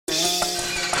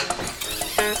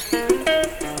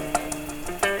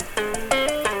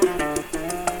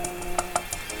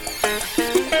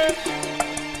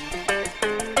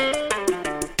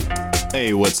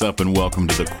Hey, what's up, and welcome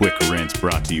to the Quick Rinse,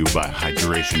 brought to you by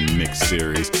Hydration Mix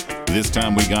Series. This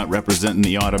time we got representing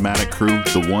the Automatic crew,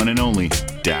 the one and only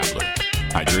Dabbler.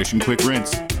 Hydration Quick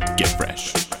Rinse, get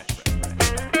fresh.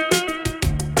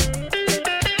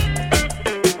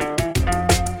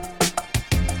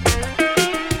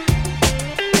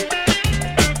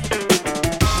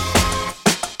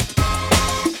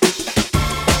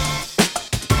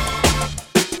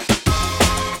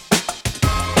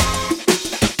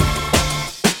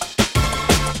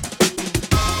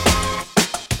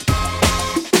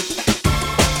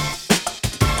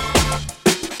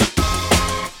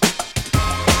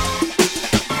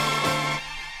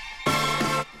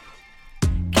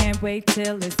 Wait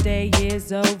till this day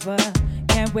is over.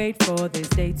 Can't wait for this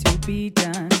day to be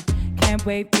done. Can't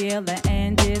wait till the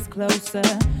end is closer.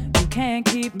 You can't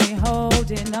keep me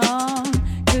holding on,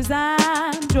 'cause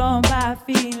I'm drawn by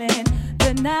feeling.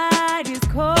 The night is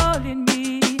calling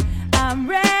me. I'm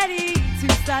ready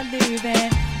to start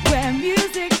living where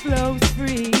music flows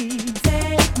free.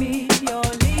 Take me or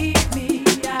leave me.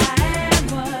 I am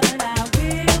what I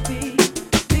will be.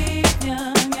 Live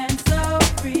young and so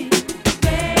free.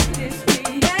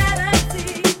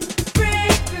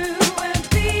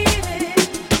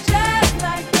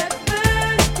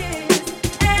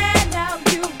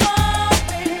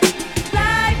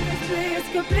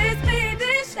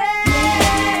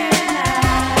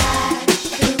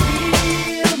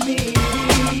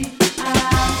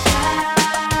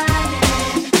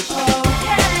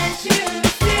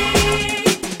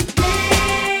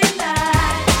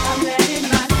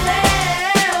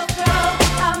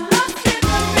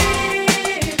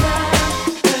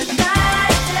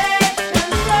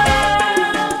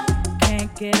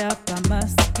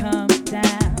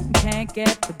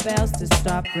 Bells to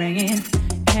stop ringing.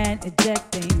 Can't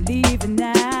eject, ain't leaving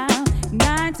now.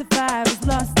 9 to 5 has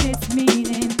lost its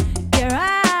meaning. Yeah,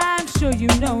 I'm sure you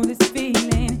know this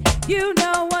feeling. You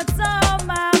know what's on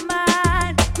my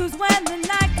mind. 'Cause when the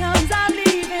night comes, I'm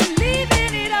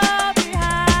leaving it all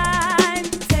behind.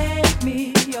 Take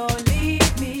me or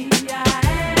leave me. I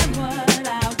am what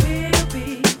I will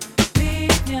be.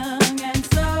 Live young and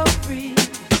so free.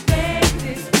 Make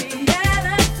this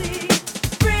reality.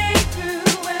 Break through.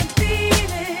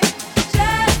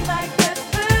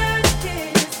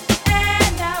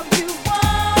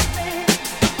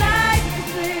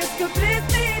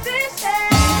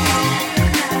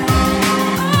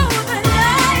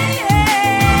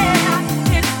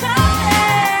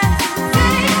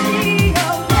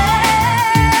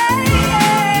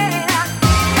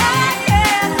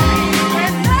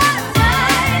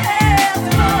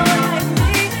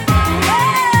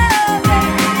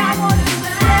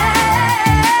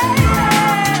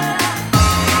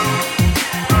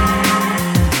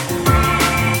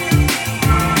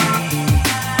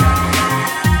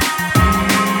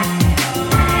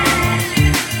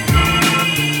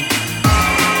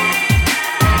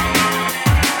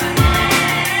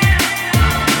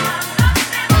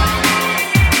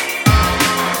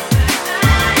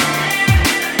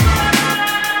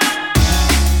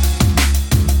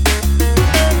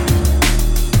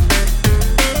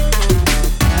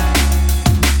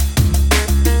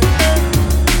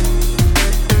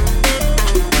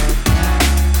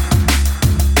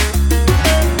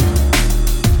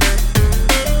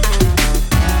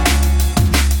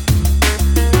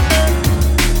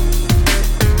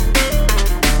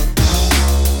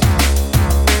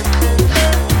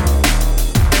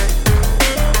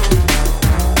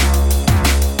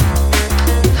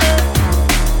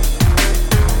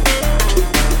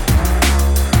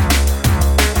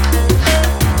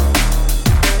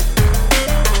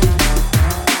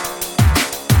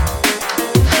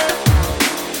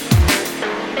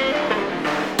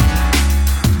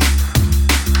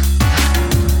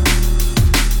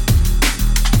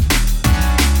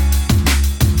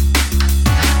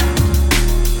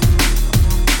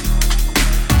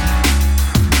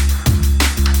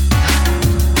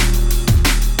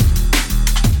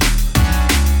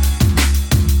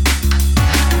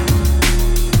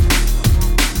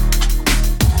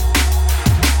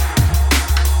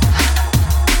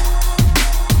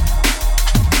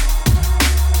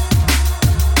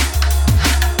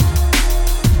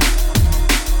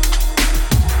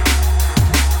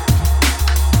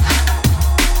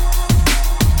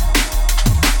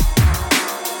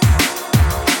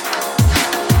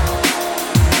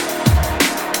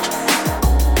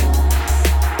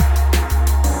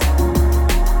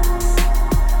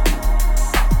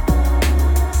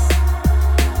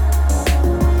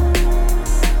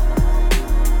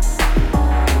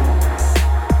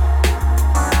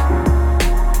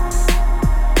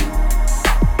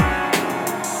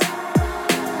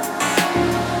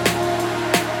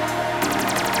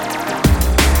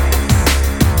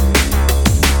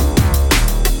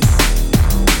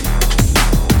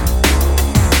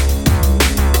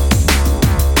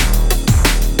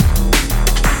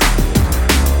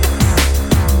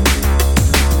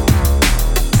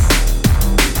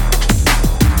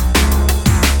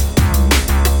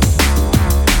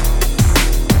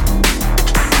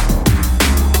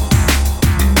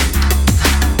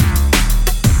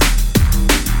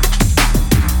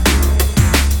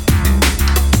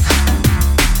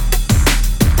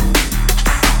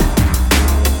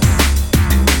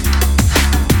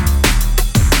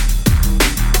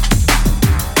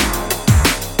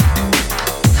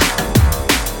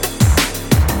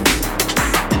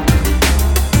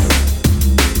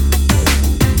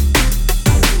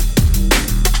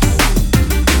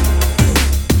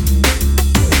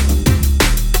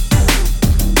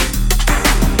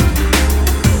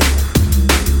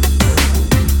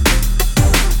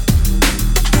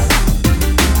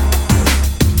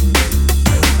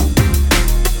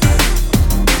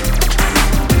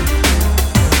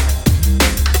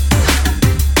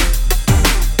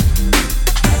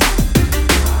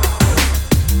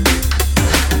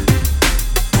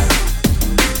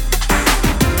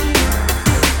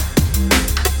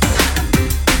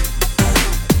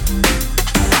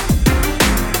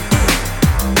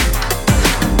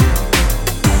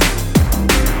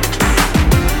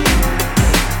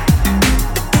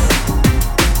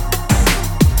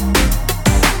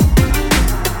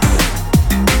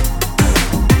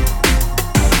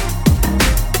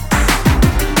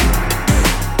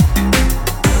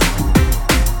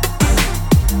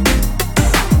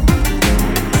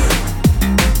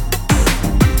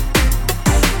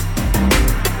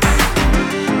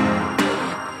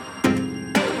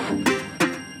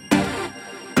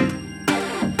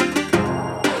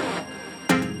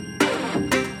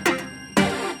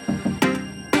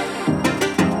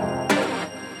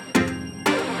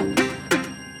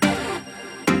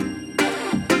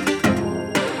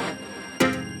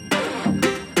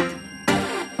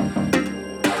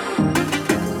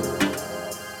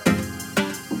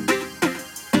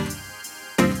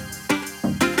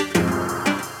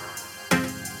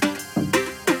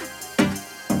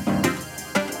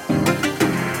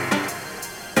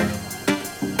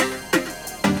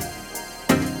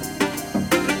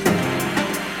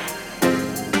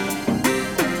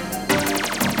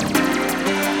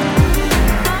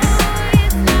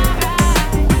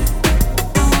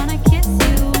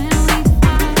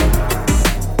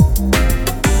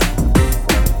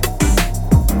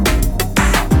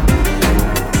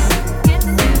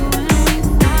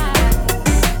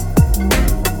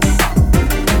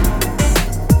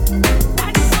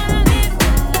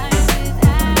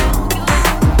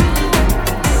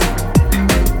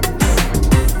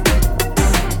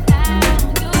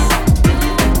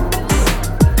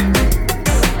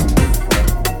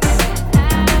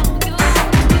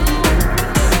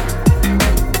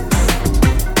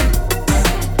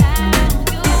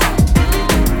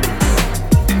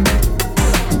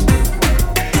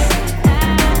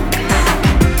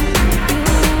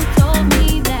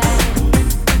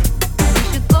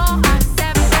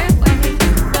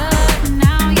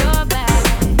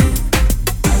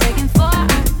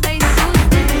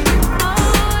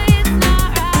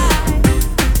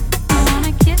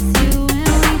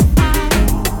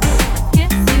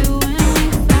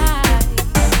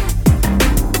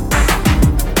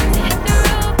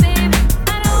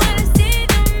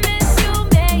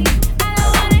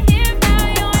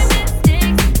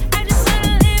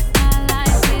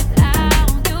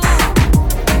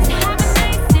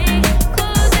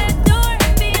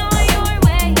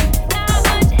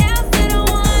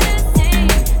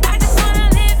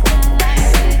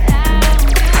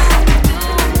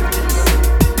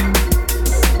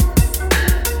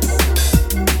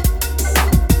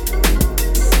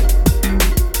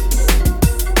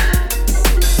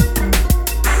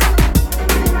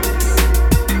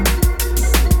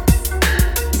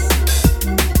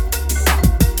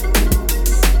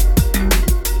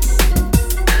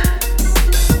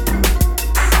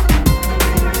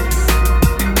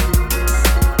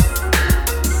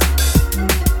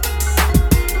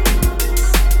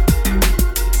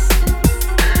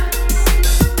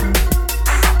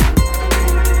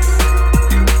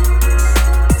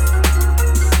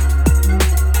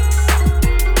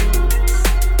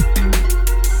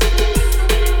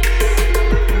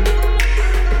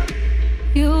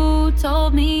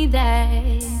 told me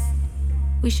that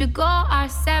we should go our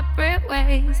separate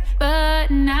ways, but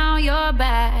now you're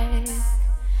back,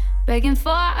 begging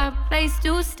for a place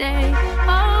to stay.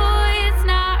 Oh, it's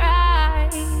not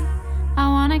right. I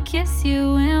wanna kiss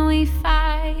you when we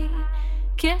fight,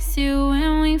 kiss you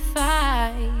when we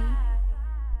fight.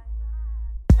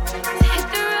 Hit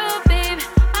the road, babe.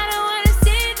 I don't wanna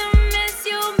see the mess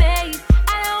you made.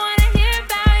 I don't wanna hear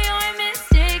about your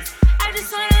mistakes. I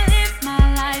just wanna live my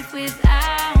life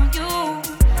without you.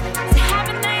 So have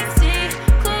a nice day.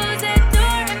 Close that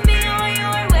door and be on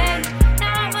your way.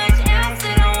 Not much else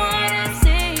that I wanna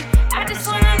say. I just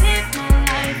wanna live my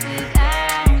life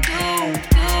without you.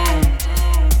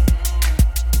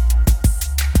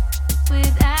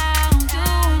 Without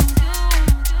you.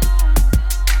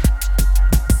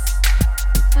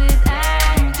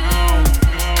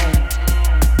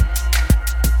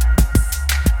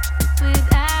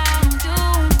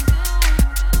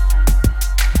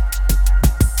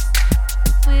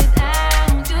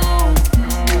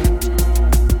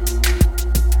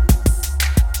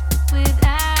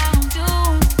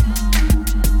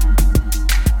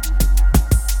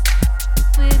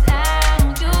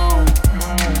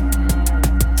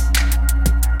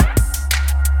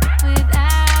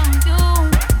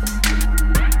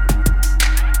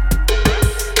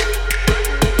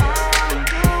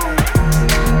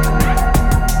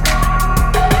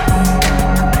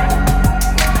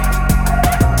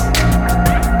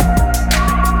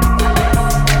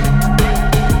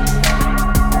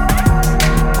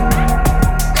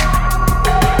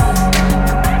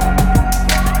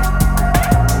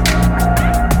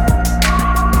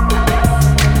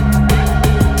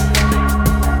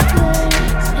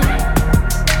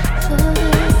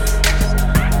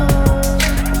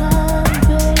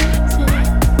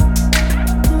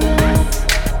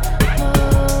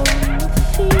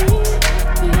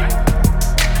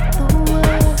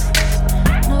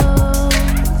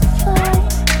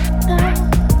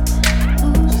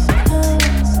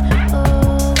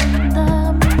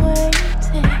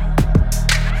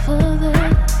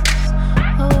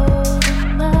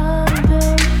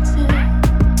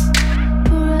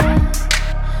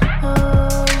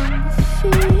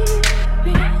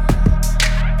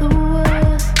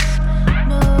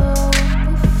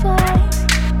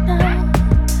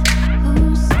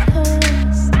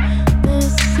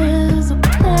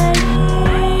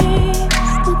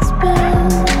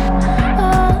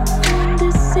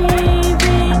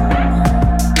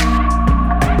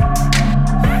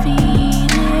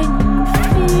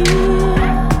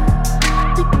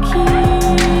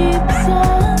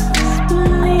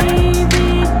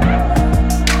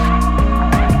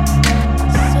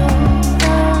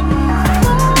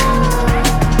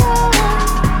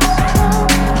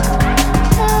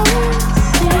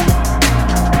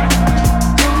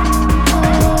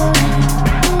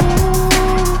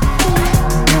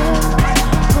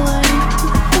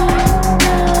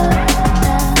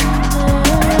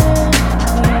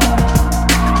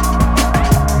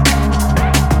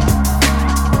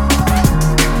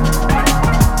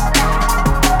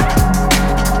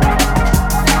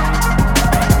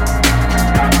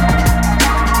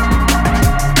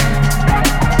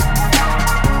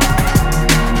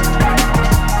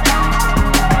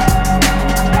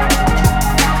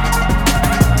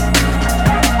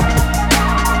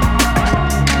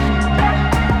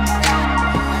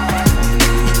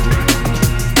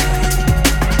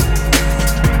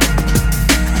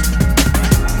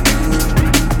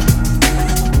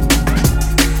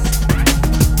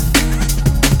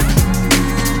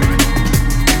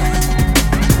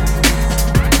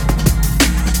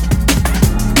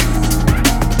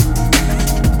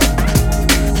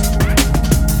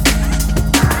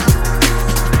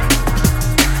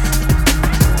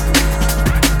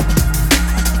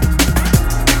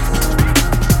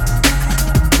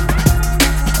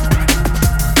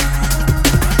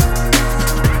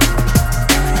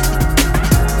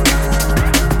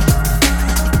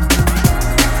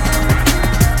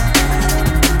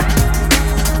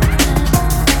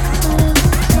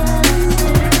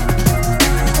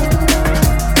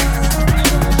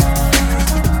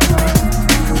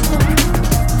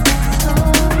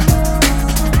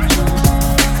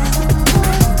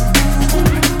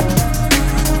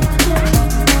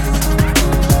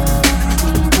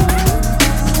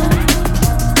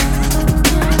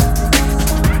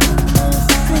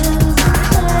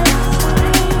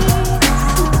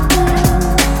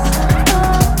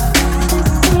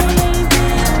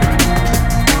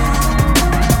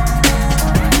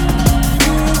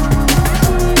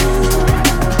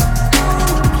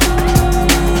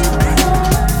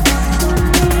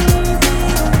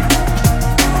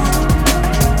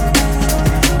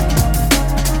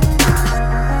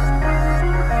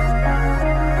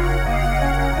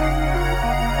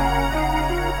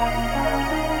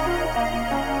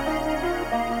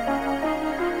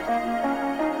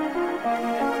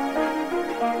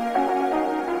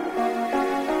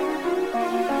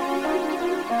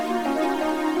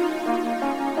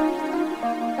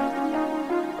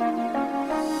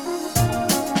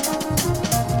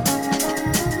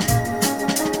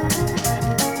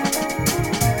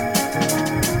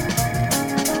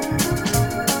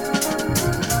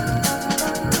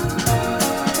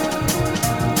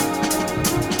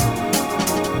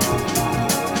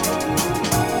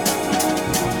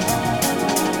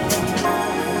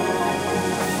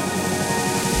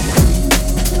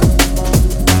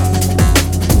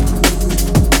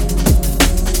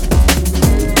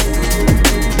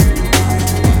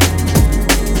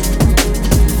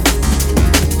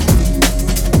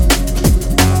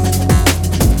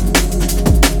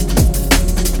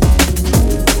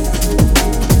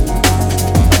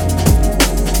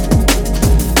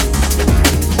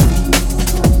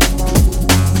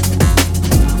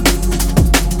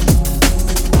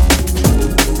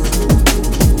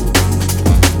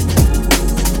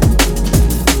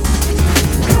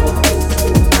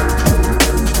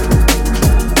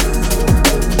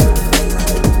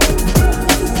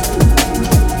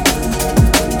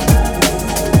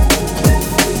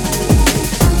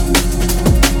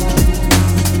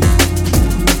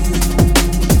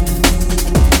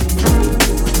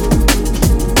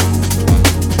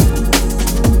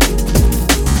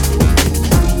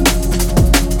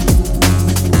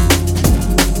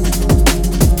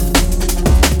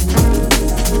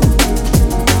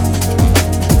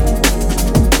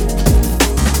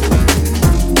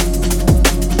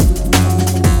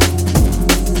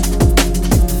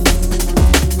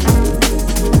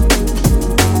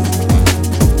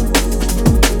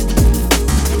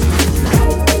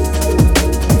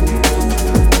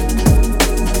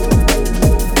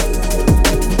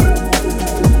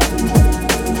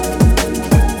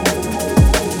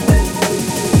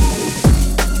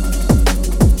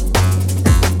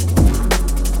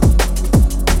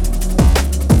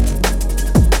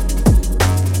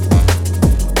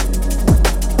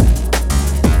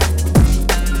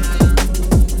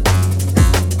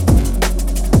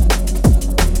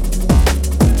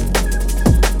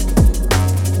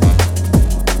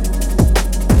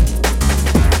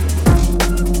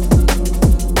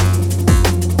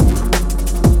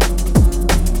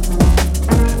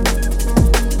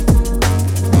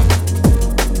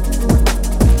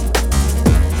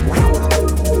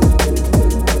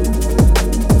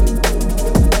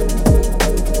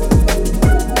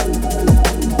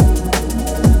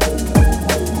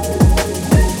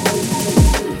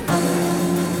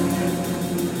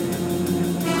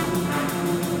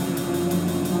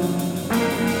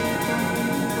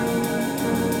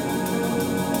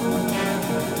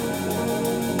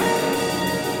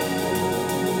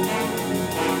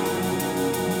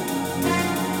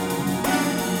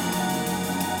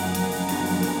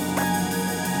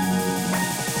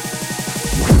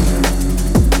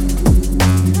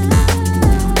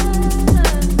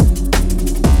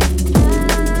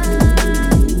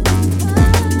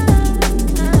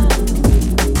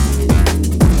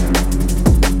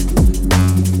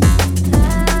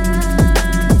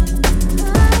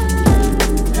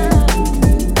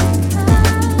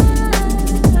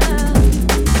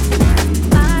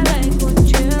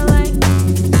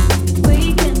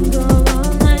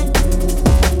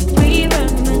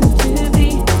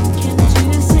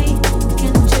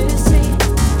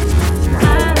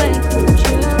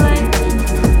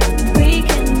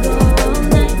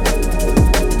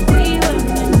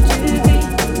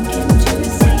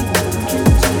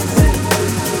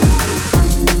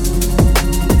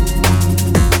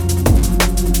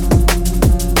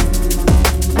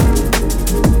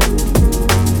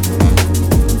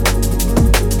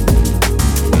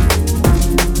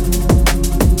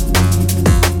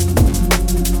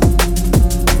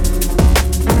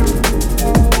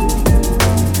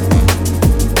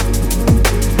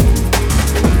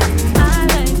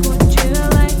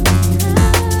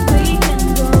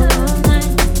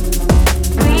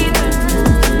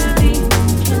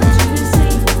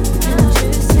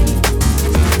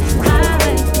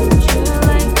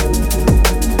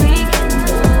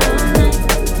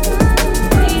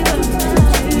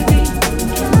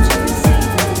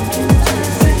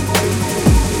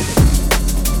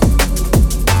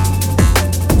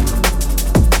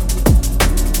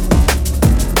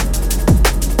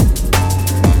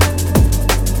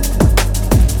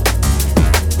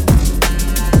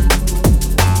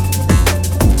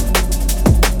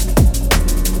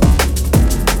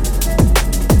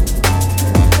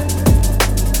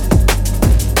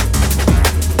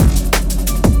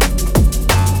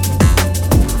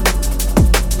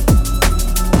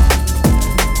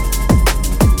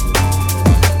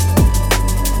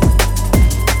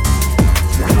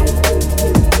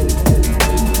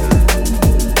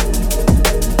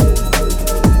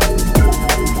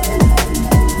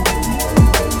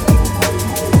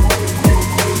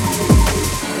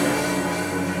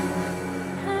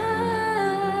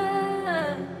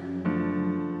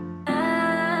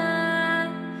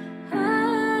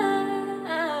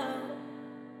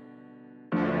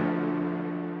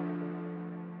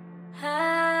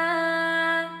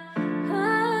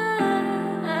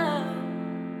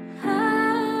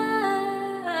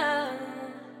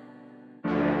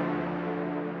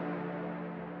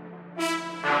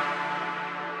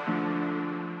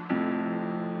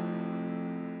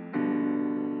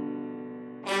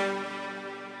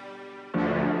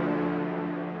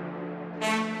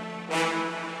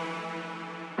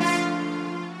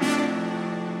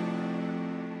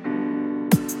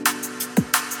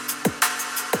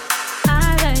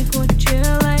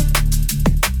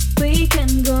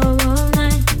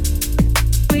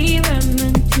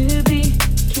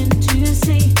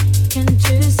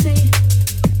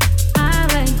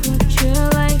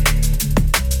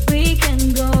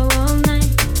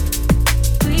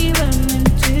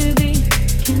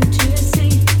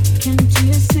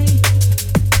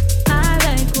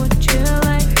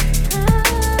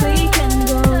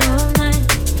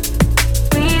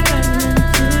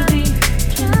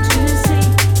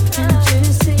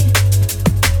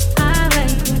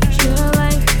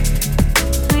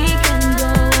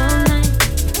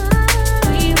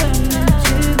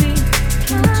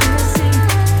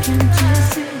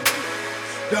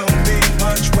 don't mean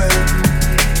much when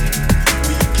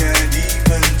we can't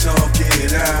even talk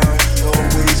it out. He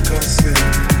always cussing,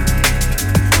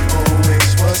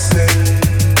 always fussing.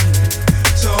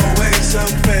 It's always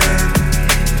something.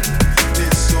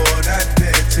 This or that,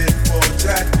 that it for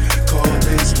that. Call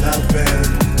this loving.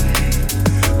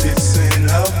 This ain't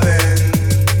loving.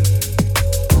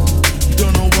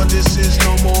 Don't know what this is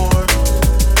no more.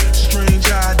 Strange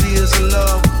ideas of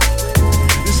love.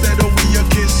 Instead of we a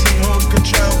kiss and hug and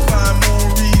try to find more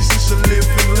reasons to live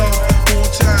in love. More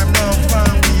time now,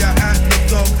 find we are at the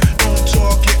thug. Don't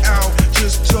talk it out,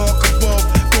 just talk above.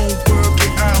 Don't work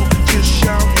it out, just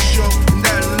shout and shout. And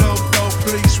that love, love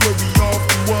place where we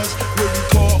often was, where we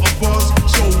caught a buzz.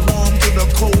 So warm to the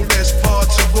coldest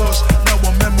parts of us. Now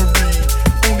a memory,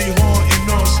 only haunting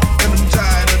us. And I'm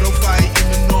tired of the fighting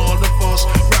and all of us.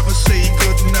 Rather say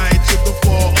goodnight to the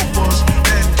four of us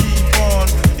and keep on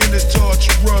in this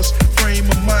torturous frame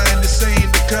of mind. This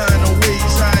ain't the kind of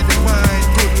ways I define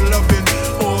good loving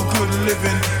or good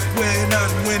living. We're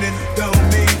not winning, don't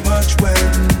mean much when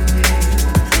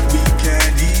we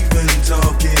can't even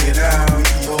talk it out.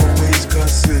 He always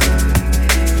cussing,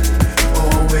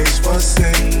 always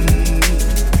fussing.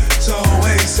 It's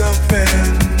always something.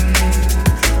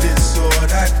 This or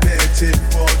that, bet it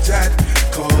for that.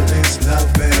 Call this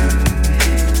loving.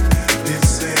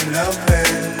 This ain't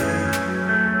loving.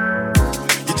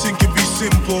 You think it'd be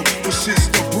simple, but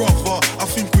sister, brother, I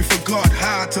think we forgot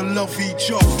how to love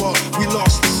each other. We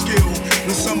lost the skill.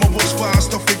 And some of us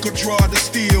fast off, we could draw the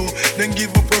steel. Then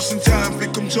give a person time, we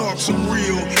come talk some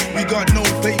real. We got no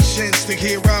patience to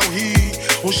hear out here.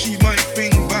 Or she might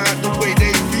think by the way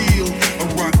they feel. A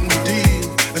rotten deal,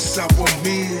 a sour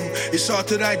meal. It's hard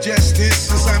to digest this,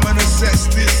 since I'm an assess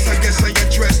this. I guess I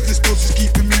address this, cause it's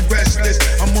keeping me restless.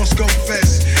 I must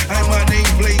confess, I'm my name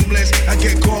blameless. I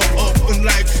get caught up, and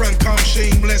like Frank, I'm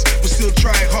shameless. But still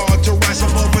try hard to rise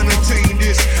above and attain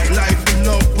this. Life and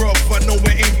love, bruv, I know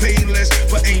it ain't painless.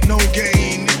 But ain't no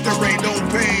gain if there ain't no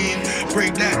pain.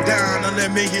 Break that down and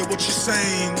let me hear what you're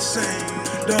saying.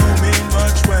 Don't mean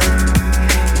much when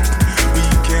we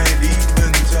can't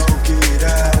even talk it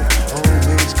out.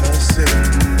 Always cussing,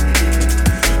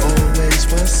 always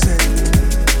fussing.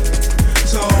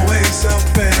 It's always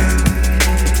something.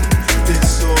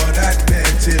 This or that,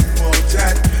 bet it for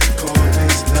that. Call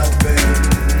this loving.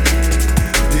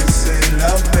 This ain't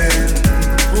loving.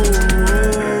 Ooh,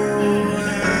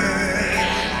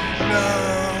 no,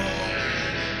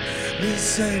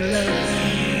 this ain't loving.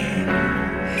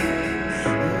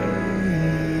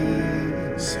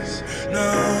 No,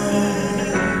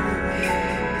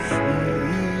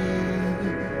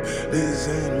 this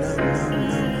ain't loving.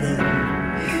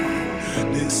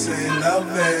 This ain't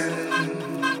loving.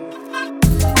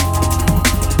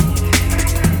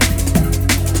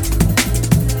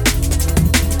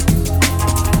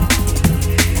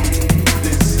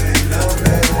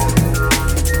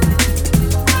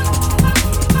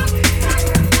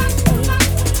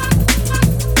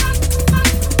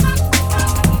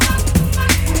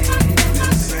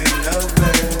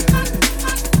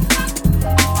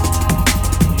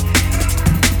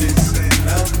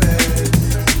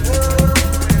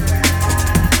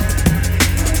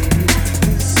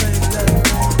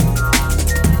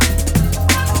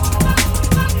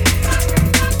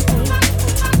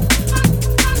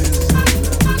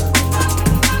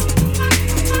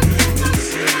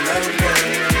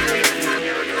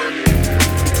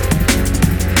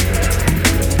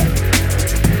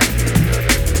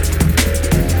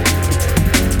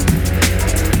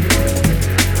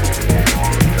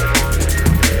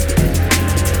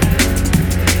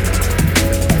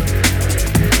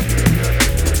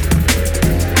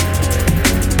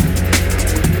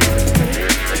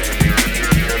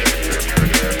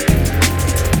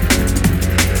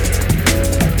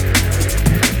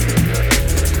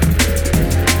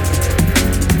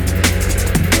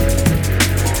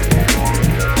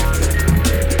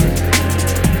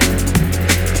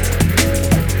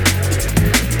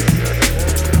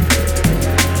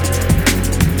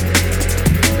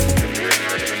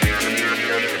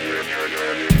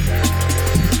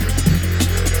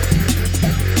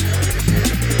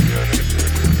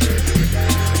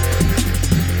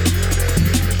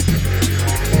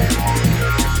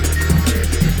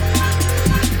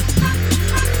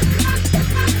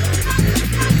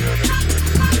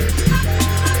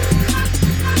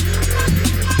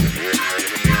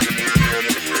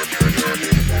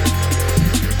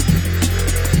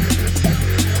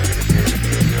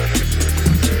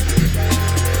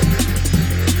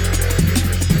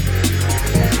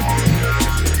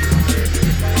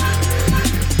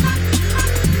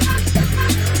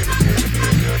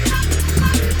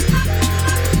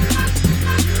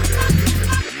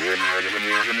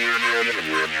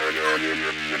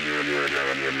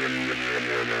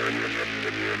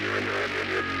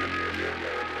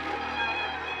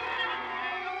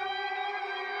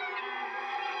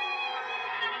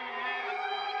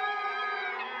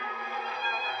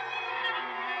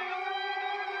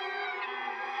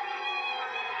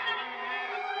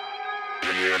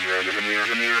 Thank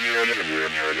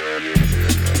you.